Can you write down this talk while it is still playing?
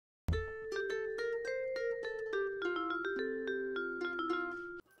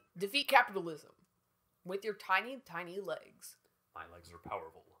Defeat capitalism with your tiny, tiny legs. My legs are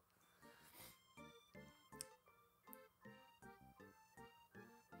powerful.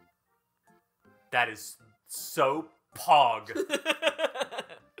 That is so pog.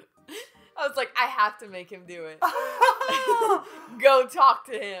 I was like, I have to make him do it. Go talk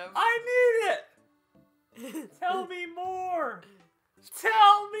to him. I need it. Tell me more.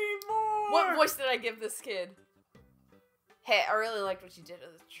 Tell me more. What voice did I give this kid? Hey, I really liked what you did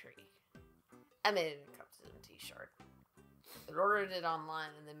with the tree. I made it in a custom t-shirt. I ordered it online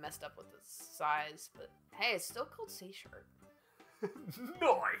and then messed up with the size, but hey, it's still called t-shirt.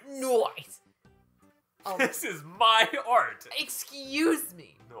 Nice. This is my art. Excuse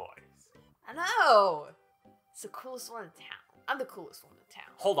me. Nice. I know. It's the coolest one in town. I'm the coolest one in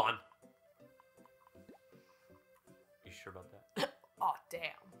town. Hold on. You sure about that? Oh,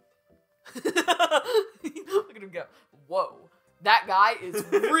 damn. Look at him go. Whoa. That guy is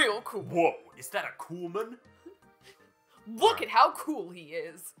real cool. Whoa. Is that a cool man? Look at how cool he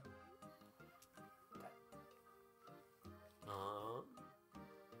is.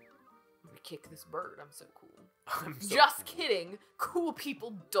 Let me kick this bird. I'm so cool. I'm so Just cool. kidding. Cool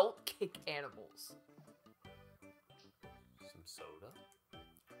people don't kick animals. Some soda.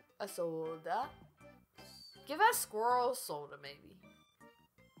 A soda. Give that squirrel a soda, maybe.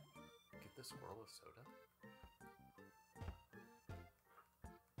 Give the squirrel a soda.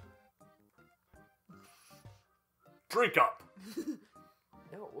 Drink up.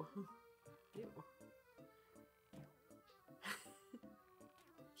 No. Ew.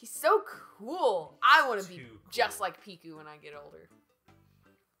 He's so cool. I want to be Too cool. just like Piku when I get older.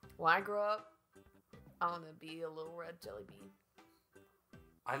 When I grow up, I want to be a little red jelly bean.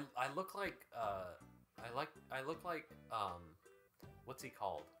 I look like I look like what's he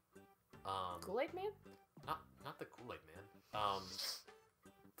called? Kool-Aid Man? Not the Kool-Aid Man.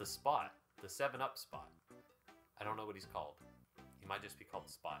 The Spot, the 7-Up Spot. I don't know what he's called. He might just be called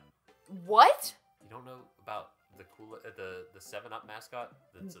Spot. What? You don't know about the the 7-Up mascot?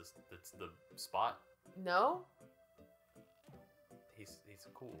 That's the Spot. No? He's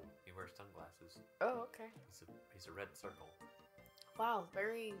cool. He wears sunglasses. Oh, okay. He's a red circle. Wow,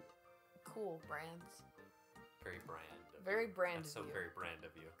 very cool brands. Very brand. Of Very you. brand That's of so you. very brand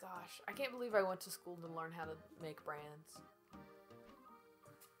of you. Gosh, I can't believe I went to school to learn how to make brands.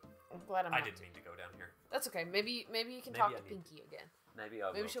 I'm glad I'm I not. didn't mean to go down here. That's okay. Maybe you can Maybe talk I to need- Pinky again. Maybe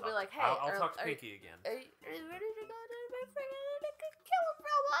Maybe she'll be like, hey, I'll talk to Pinky again. Are you ready to go to my freaking killer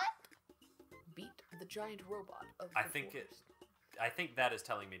robot? Beat the giant robot of I the think forest. I think that is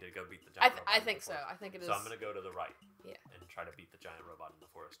telling me to go beat the giant robot. I in think the so. forest. I think it is. So I'm gonna go to the right. Yeah. And try to beat the giant robot in the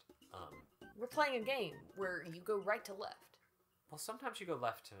forest. We're playing a game where you go right to left. Well, sometimes you go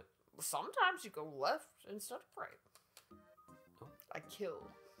left to. Sometimes you go left instead of right. Oh. I killed.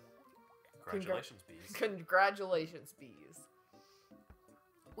 Congratulations, bees. Congratulations, bees.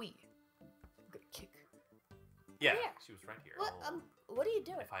 I'm gonna kick her. Yeah, Yeah. she was right here. What? Oh. What are you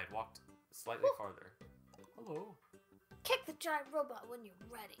doing? If I had walked slightly Woo. farther. Hello. Kick the giant robot when you're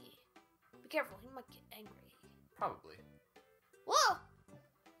ready. Be careful, he might get angry. Probably. Whoa!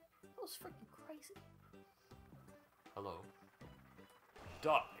 That was freaking crazy. Hello.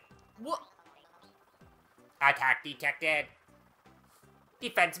 Duck. What? Attack detected.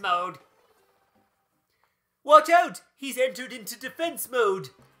 Defense mode. Watch out! He's entered into defense mode.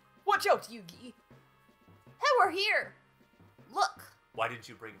 Watch out, Yugi. Hey, we're here. Look. Why didn't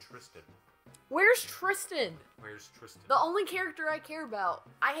you bring Tristan? Where's Tristan? Where's Tristan? The only character I care about.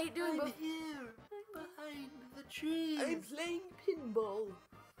 I hate doing both. here. I'm behind the trees. I'm playing pinball.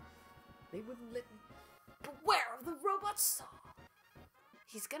 They wouldn't let me. Beware of the robot saw.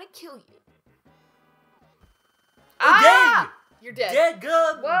 He's gonna kill you. Oh, dang! You're dead. Dead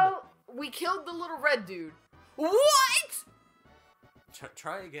gum! Well, we killed the little red dude. What?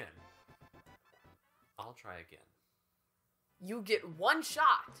 Try again. I'll try again. You get one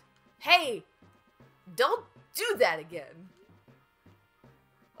shot. Hey, don't do that again.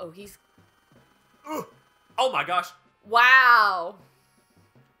 Oh, he's... Ugh. Oh my gosh! Wow.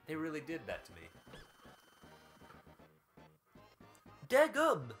 They really did that to me.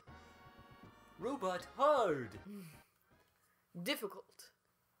 Dagum! Robot hard! Difficult.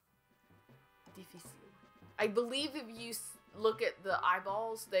 Difficile. I believe if you look at the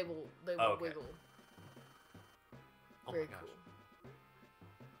eyeballs, they will Okay. wiggle. Oh Very my gosh. cool.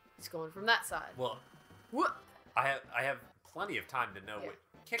 It's going from that side. Well, What? I have plenty of time to know Yeah. what.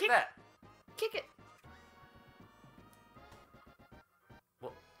 Kick Kick- that! Kick it.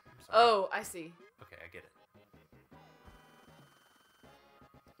 Well, I'm sorry. Oh, I see. Okay, I get it.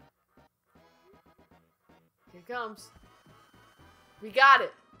 Here it comes. We got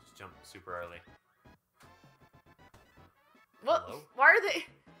it. Just jump super early. What? Hello? Why are they?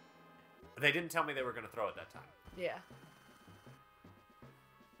 They didn't tell me they were going to throw it that time. Yeah.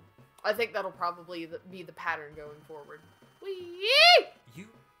 I think that'll probably be the pattern going forward. Whee! You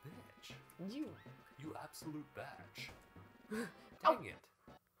bitch. You. You absolute batch. Oh. Dang it.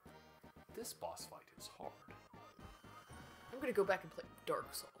 This boss fight is hard. I'm gonna go back and play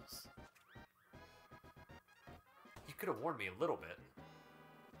Dark Souls. You could have warned me a little bit.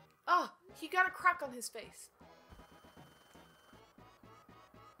 Ah, he got a crack on his face.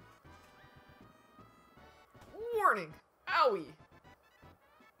 Warning! Owie!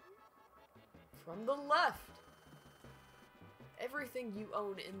 From the left. Everything you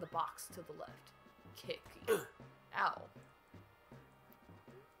own in the box to the left. Kick. Ow.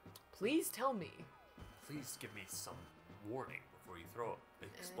 Please tell me. Please give me some warning before you throw an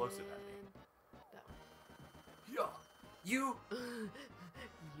explosive at me. That Yeah. You. one.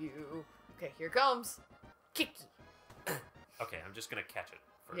 You. Okay, here comes. Kicky. Okay, I'm just gonna catch it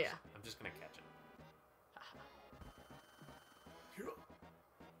first. Yeah. I'm just gonna catch it.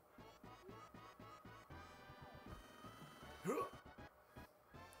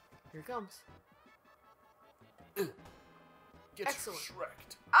 Here comes. Get Excellent.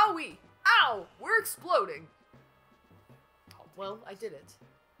 shreked. Owie! Ow! We're exploding! Well, I did it.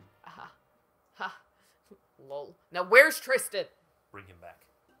 Aha. Ha. Lol. Now where's Tristan? Bring him back.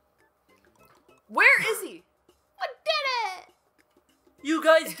 Where is he? I did it! You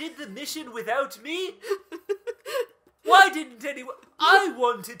guys did the mission without me? Why didn't anyone... I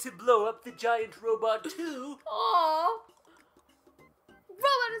wanted to blow up the giant robot too. Aww.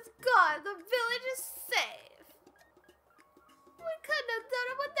 Robot is gone. The village is safe. We couldn't have done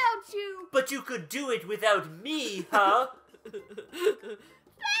it without you. But you could do it without me, huh? Thank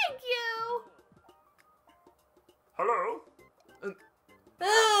you. Hello?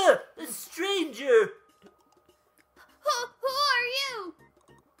 Ah! A stranger! Who are you?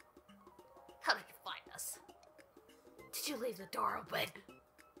 How did you find us? Did you leave the door open?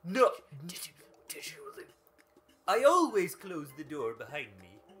 No, Did you leave? I always close the door behind me.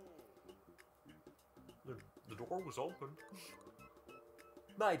 The door was open.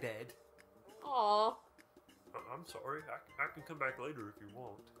 My bad. Aw. I'm sorry. I can come back later if you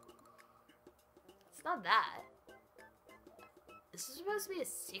want. It's not that. This is supposed to be a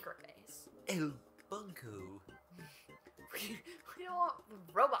secret base. El Bunko. We don't want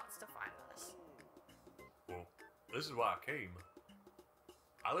robots to find us. Well, this is why I came.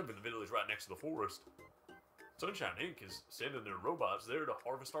 I live in the village right next to the forest. Sunshine Inc. is sending their robots there to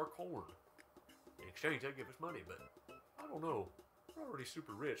harvest our corn. In exchange, they give us money, but I don't know. We're already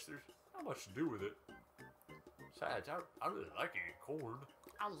super rich. There's not much to do with it. Besides, I really like eating corn.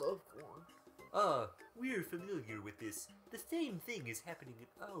 I love corn. Ah, we're familiar with this. The same thing is happening in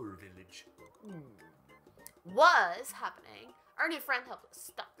our village. Was happening. Our new friend helped us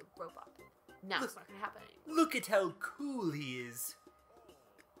stop the robot. Now it's not gonna happen anymore. Look at how cool he is.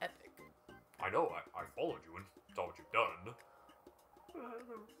 Epic. I know, I followed you and saw what you've done.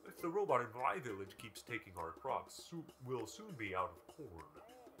 If the robot in my village keeps taking our crops, we'll soon be out of corn.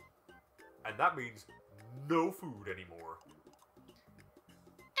 And that means no food anymore.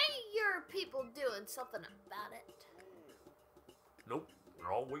 Ain't your people doing something about it? Nope,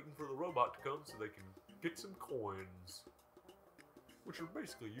 they're all waiting for the robot to come so they can get some coins. Which are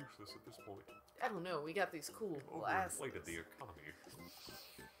basically useless at this point. I don't know, we got these cool glasses. Overinflated the economy.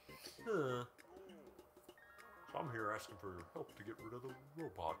 Huh. So I'm here asking for your help to get rid of the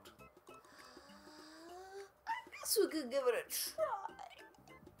robot. I guess we could give it a try.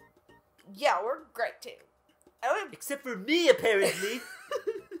 Yeah, we're great too. Except for me, apparently.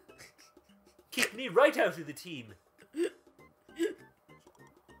 Kicked me right out of the team.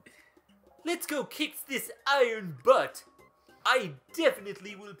 Let's go kick this iron butt. I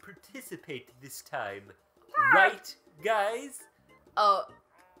definitely will participate this time. Right, guys?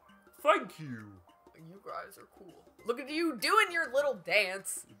 Thank you! You guys are cool. Look at you doing your little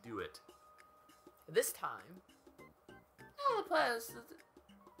dance. Do it. This time. All the players.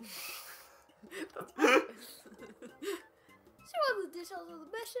 Show us the details of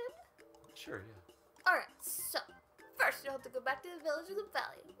the mission. Sure, yeah. Alright, so first you'll have to go back to the village of the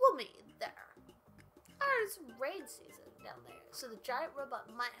valley. We'll meet you there. I heard it's raid season down there, so the giant robot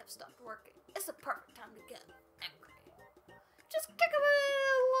might have stopped working. It's the perfect time to get angry. Just kick him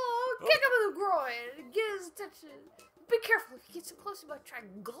in the groin and get his attention. Be careful if he gets too close, he might try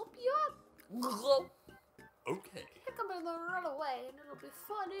and gulp you up. Gulp. Okay. Kick him and then run away and it'll be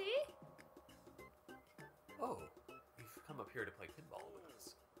funny. Oh, you've come up here to play pinball with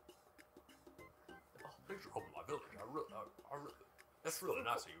us. Oh, thanks for helping my village. I really That's really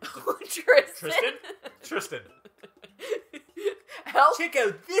nice of you. Tristan. Tristan. Help. Check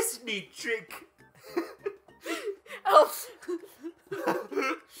out this neat trick. Help.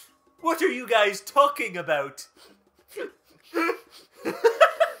 What are you guys talking about?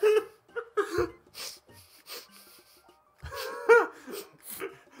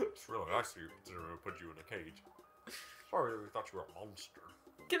 It's really nice of you considering we put you in a cage. Sorry, we thought you were a monster.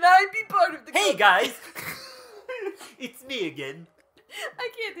 Can I be part of the Hey company? guys! It's me again. I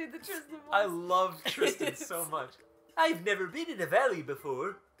can't do the Tristan voice. I love Tristan so much. I've never been in a valley before.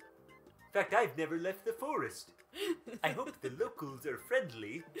 In fact, I've never left the forest. I hope the locals are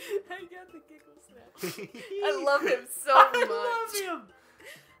friendly. I got the giggles now. I love him so I much. love him.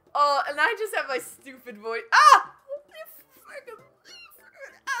 Oh, and I just have my stupid voice. Ah! You freaking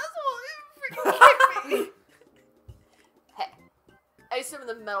asshole! You freaking kicked me! Hey, I used some of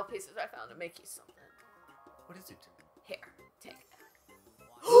the metal pieces I found to make you something. What is it? Here, take it.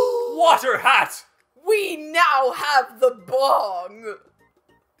 Water hat! We now have the bong!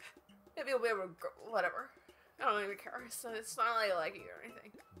 Maybe you'll be able to go, whatever. I don't even care. So it's not like I like it or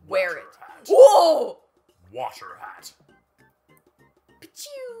anything. Wear it. Hat. Whoa! Water hat.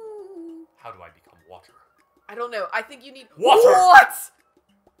 Pachoo! How do I become water? I don't know. I think you need Water! What?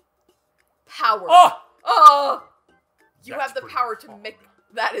 Power. Oh! Oh! You That's have the pretty power to pog. make.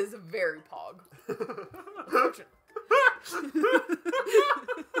 That is very pog.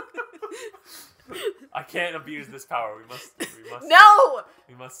 I can't abuse this power. We must No!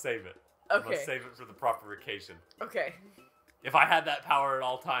 we must save it. We Okay. must save it for the proper occasion. Okay. If I had that power at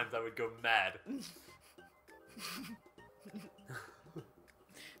all times, I would go mad.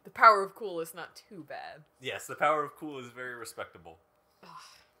 The power of cool is not too bad. Yes, the power of cool is very respectable.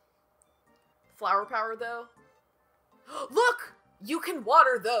 Flower power, though? Look! You can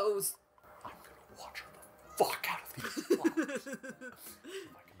water those! I'm gonna water the fuck out of these flowers. If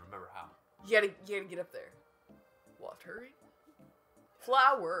I can remember how. You gotta get up there. Watering.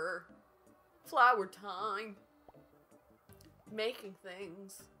 Flower. Flower time. Making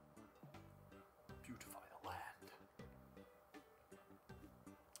things. Beautify the land.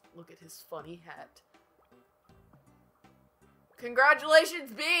 Look at his funny hat.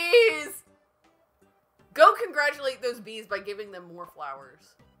 Congratulations, bees! Go congratulate those bees by giving them more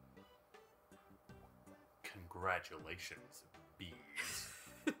flowers. Congratulations, bees.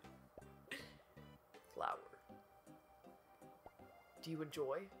 Flower. Do you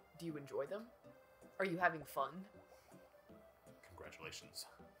enjoy them? Are you having fun? Congratulations.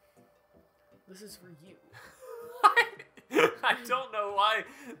 This is for you. I don't know why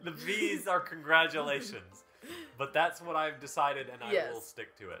the bees are congratulations, but that's what I've decided, and I Yes. will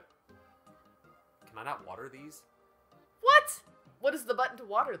stick to it. Can I not water these? What? What is the button to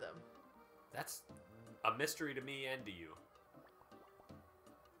water them? That's a mystery to me and to you.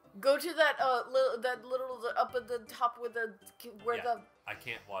 Go to that little up at the top with the Yeah. I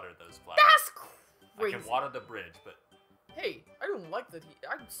can't water those flowers. That's I crazy. can water the bridge, but Hey, I don't like that.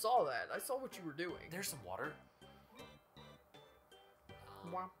 I saw that. I saw what you were doing. there's some water.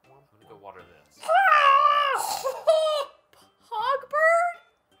 Womp, I'm womp. gonna go water this. Hogbird?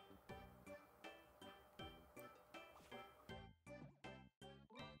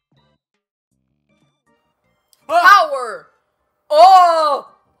 Power! Oh!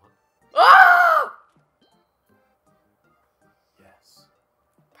 Oh! Yes.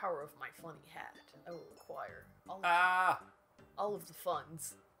 Power of my funny hat. I will acquire all of the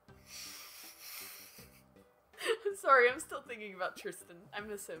funds. Sorry, I'm still thinking about Tristan. I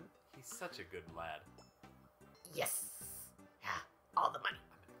miss him. He's such a good lad. Yes. Yeah, all the money.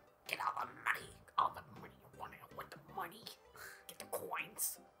 Get all the money. All the money you want with the money. Get the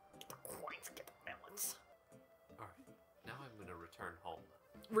coins. Get the coins. Get the melons. Alright, now I'm gonna return home.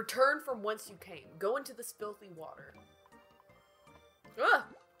 Return from whence you came. Go into this filthy water. Ugh.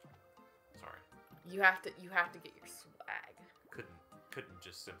 Sorry. You have to get your swag. Couldn't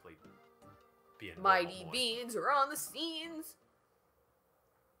just simply be a Mighty normal boy. beans are on the scenes.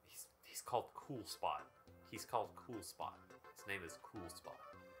 He's called Cool Spot. He's called Cool Spot. His name is Cool Spot.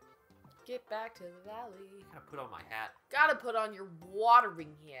 Get back to the valley. Gotta put on my hat. Gotta put on your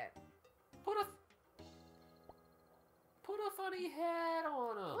watering hat. Put a funny hat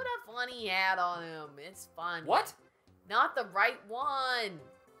on him. Put a funny hat on him. It's fun. What? Not the right one.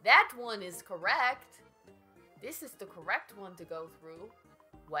 That one is correct. This is the correct one to go through.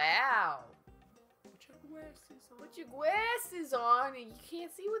 Wow. Put your glasses on, and you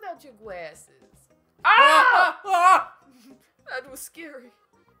can't see without your glasses. Ah! Ah! That was scary.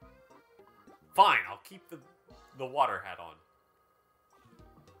 Fine, I'll keep the water hat on.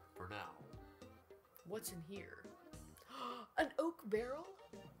 For now. What's in here? An oak Coke barrel?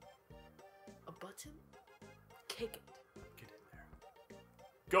 A button? Kick it. Get in there.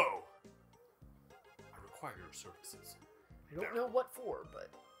 Go! I require your services. I don't know what for, but...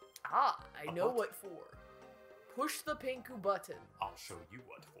 I know what for. Push the Pinku button. I'll show you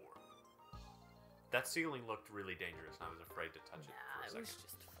what for. That ceiling looked really dangerous, and I was afraid to touch it for a second. It was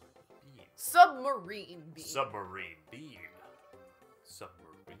just fun. Beam. Submarine beam. Submarine beam.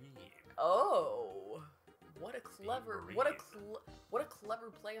 Submarine. Oh. What a clever... Beam What a clever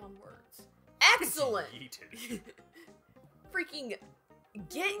play on words. Excellent! Yeeted. Freaking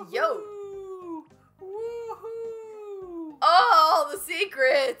get yoked. Woohoo! Oh, the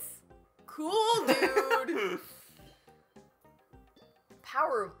secrets! Cool, dude!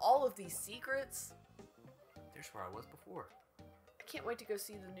 Power of all of these secrets. There's where I was before. I can't wait to go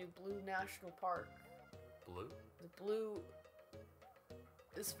see the new Blue National Park. Blue? The blue...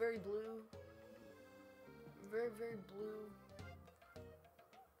 It's very blue. Very, very blue.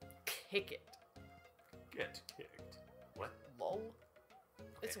 Kick it. Get kicked. What? Lol.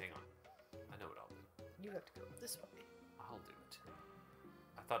 Okay, It's hang okay. on. I know what I'll do. You have to go this way. I'll do it.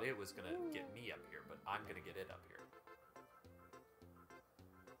 I thought it was gonna get me up here, but I'm gonna get it up here.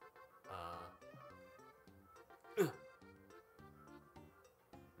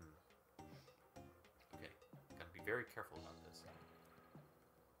 Okay, gotta be very careful about this.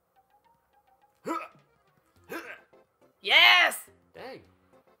 Yes! Dang.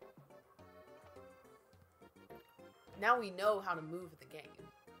 Now we know how to move the game.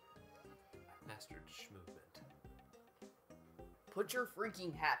 I've mastered movement. Put your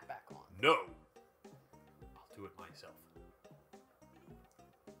freaking hat back on. No! I'll do it myself.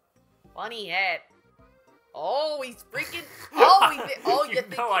 Funny hat. Oh, he's freaking... Oh, you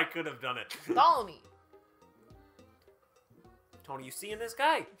think... know I could have done it. Tony. Tony, you seeing this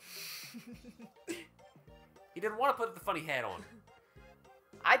guy? He didn't want to put the funny hat on.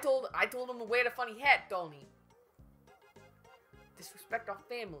 I told him to wear the funny hat, Tony. Disrespect our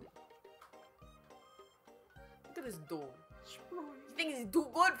family. Look at this dude. You think he's too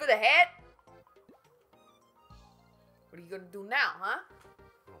good for the hat? What are you gonna do now, huh?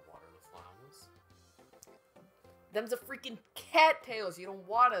 I'm gonna water the flowers. Them's a freaking cattails. You don't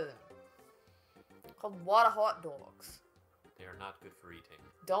water them. Called water hot dogs. They are not good for eating.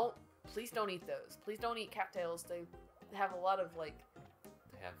 Please don't eat those. Please don't eat cattails. They have a lot of like...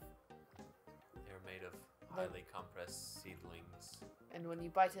 They're made of highly compressed seedlings And when you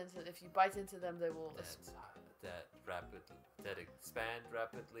bite into... If you bite into them, they will... that expand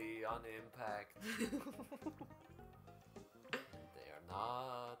rapidly on impact. They are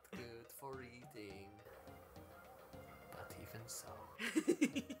not good for eating. But even so.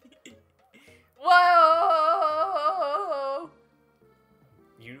 Whoa!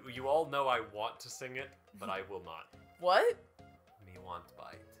 You all know I want to sing it, but I will not. What? Me want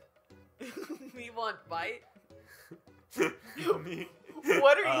bite. We want bite? Me.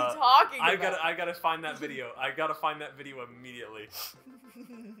 What are you talking about? I gotta find that video. I gotta find that video immediately.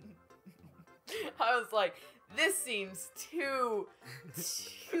 I was like, this seems too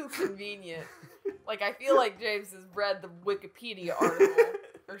convenient. Like, I feel like James has read the Wikipedia article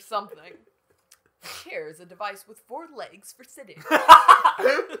or something. A chair is a device with 4 legs for sitting.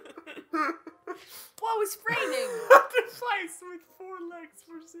 Whoa, it's raining! A device with 4 legs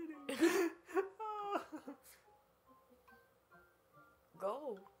for sitting.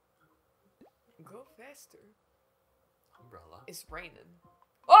 Go. Go faster. Umbrella. It's raining.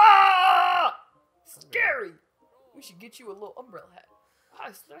 Ah! Scary! We should get you a little umbrella hat. Ah,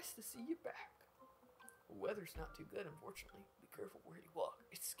 it's nice to see you back. The weather's not too good, unfortunately. Be careful where you walk.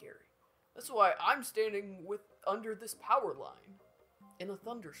 It's scary. That's why I'm standing under this power line in a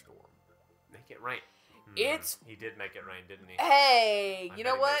thunderstorm. Make it rain. He did make it rain, didn't he? Hey, you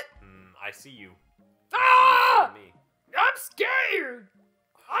know what? I see you. Ah! You see me. I'm scared!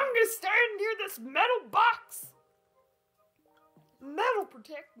 I'm gonna stand near this metal box! Metal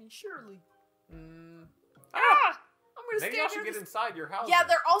protect me, surely. I'm gonna Maybe stand I should near get this... inside your house. Yeah,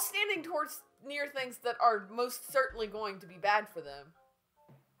 they're all standing near things that are most certainly going to be bad for them.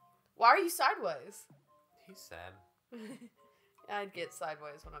 Why are you sideways? He's sad. I'd get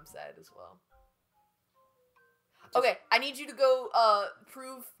sideways when I'm sad as well. Okay, I need you to go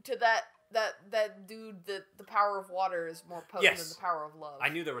prove to that dude that the power of water is more potent than the power of love. I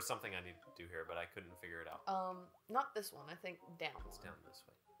knew there was something I needed to do here, but I couldn't figure it out. Not this one. I think down. It's down this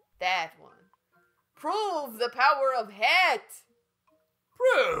way. That one. Prove the power of hat.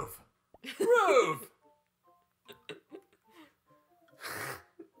 Prove! Prove!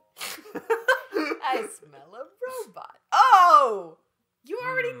 I smell a robot. Oh! You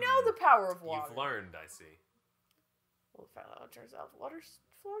already know the power of water. You've learned, I see. Well, it turns out floors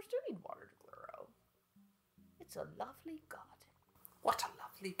do need water to grow. It's a lovely garden. What a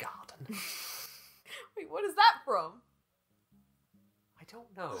lovely garden. Wait, what is that from? I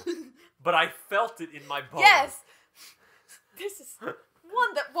don't know. But I felt it in my bones. Yes! This is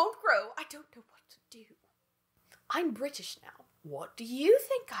one that won't grow. I don't know what to do. I'm British now. What do you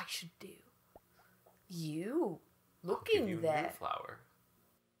think I should do? You, looking I'll give you there. a new flower.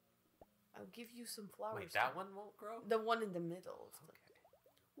 I'll give you some flowers. Wait, that one won't grow? The one in the middle. Okay.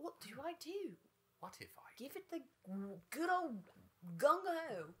 What do I do? What if I... Give it the good old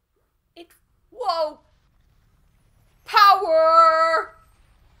gung-ho. It... Whoa! Power!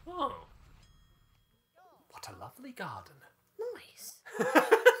 Oh. What a lovely garden. Nice.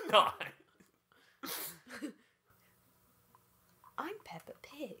 Nice. I'm Peppa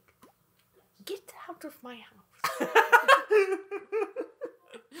Pig. Get out of my house.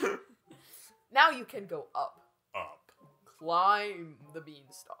 Now you can go up. Up. Climb the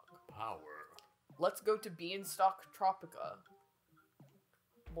beanstalk. Power. Let's go to Beanstalk Tropica.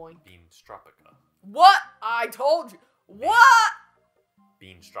 Boing. Beanstropica. What? I told you. What?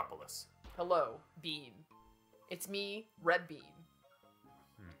 Beanstropolis. Hello, Bean. It's me, Red Bean.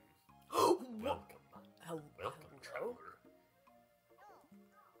 Welcome. Hello. Welcome, traveler.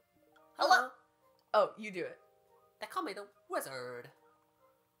 Hello. Oh, you do it. They call me the wizard.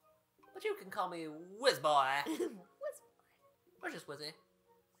 But you can call me Whizboy. Or just Wizzy.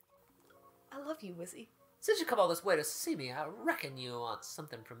 I love you, Wizzy. Since you come all this way to see me, I reckon you want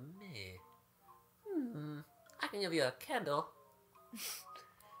something from me. I can give you a candle.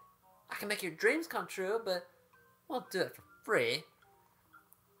 I can make your dreams come true, but won't do it for free.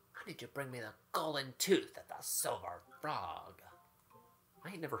 I need you to bring me the golden tooth and the silver frog.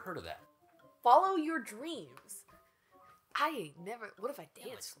 I ain't never heard of that. Follow your dreams. I ain't never. What if I Damn,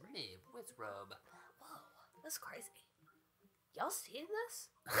 dance? it's me, Wizrobe. Whoa, that's crazy. Y'all seeing this?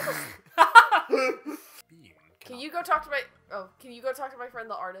 Bean. Can you go talk to my? Oh, can you go talk to my friend,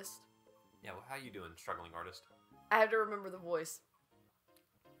 the artist? Yeah, well, how you doing, struggling artist? I have to remember the voice.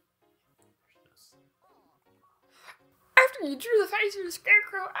 After you drew the face of the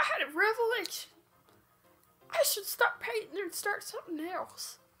scarecrow, I had a revelation. I should stop painting and start something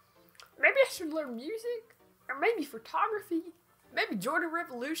else. Maybe I should learn music, or maybe photography, maybe join a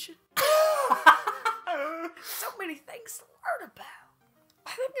revolution. So many things to learn about.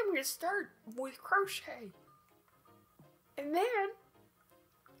 I think I'm gonna start with crochet, and then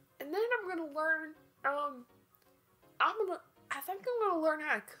I'm gonna learn. I think I'm gonna learn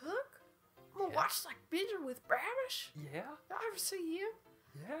how to cook. I'm gonna watch like Benjamin with Bradish. Yeah? Y'all ever see him?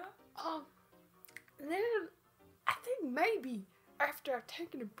 Yeah? And then I think maybe after I've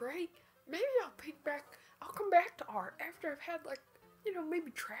taken a break, maybe I'll come back to art after I've had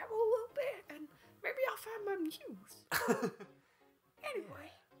maybe travel a little bit, and maybe I'll find my muse.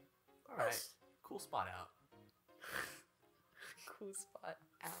 Anyway. Alright. Cool spot out. Cool spot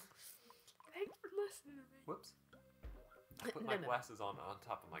out. Thanks for listening to me. Whoops. I put my glasses on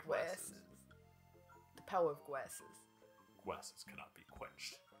top of my glasses. The power of glasses. Glasses cannot be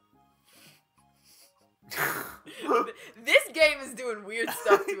quenched. This game is doing weird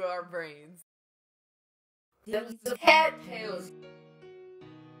stuff to our brains. The cattails.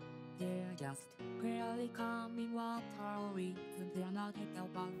 They're just barely coming water reasons they're not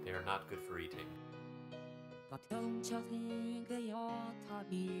about. They are not good for eating. But don't you think they ought to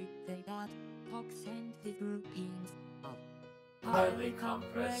be? They got toxins groupings of Highly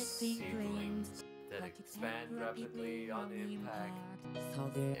compressed seedlings that expand rapidly on impact. So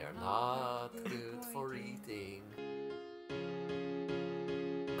They are not good for eating.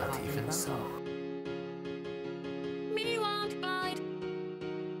 But even so, me won't bite.